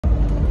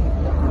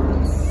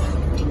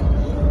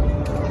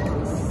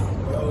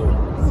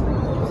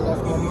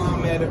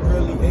at an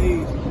early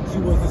age. She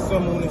was the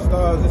sun, moon, and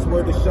stars, that's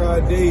where the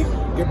Sade.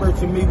 Gave birth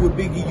to me with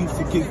Biggie used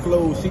to kick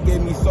flows. She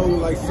gave me soul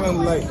like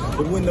sunlight,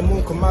 but when the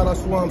moon come out, I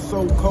swear I'm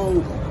so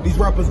cold. These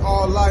rappers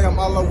all lie, I'm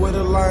all where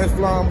the lions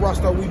fly. I'm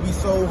Rasta, we be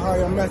so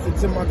high. I'm master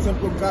to my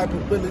temple god,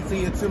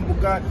 ability and temple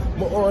god.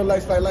 My aura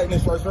lights like lightning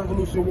strikes.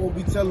 Revolution won't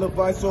be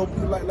televised, so if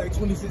you like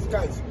 26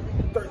 kites.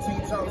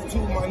 13 times 2,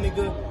 my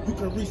nigga, you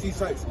can reach these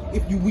heights.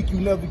 If you weak, you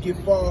never get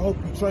far. I hope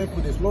you train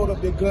for this. Load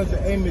up your guns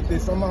and aim at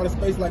this. I'm out of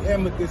space like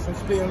amethyst. I'm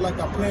spitting like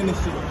I planned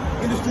this shit.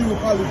 Industry will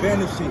probably ban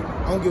this shit.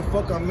 I don't give a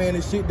fuck, I'm man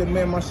this shit.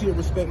 Demand my shit,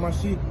 respect my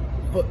shit.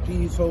 Fuck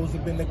these hoes,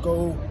 have been the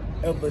goal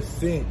ever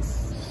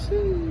since.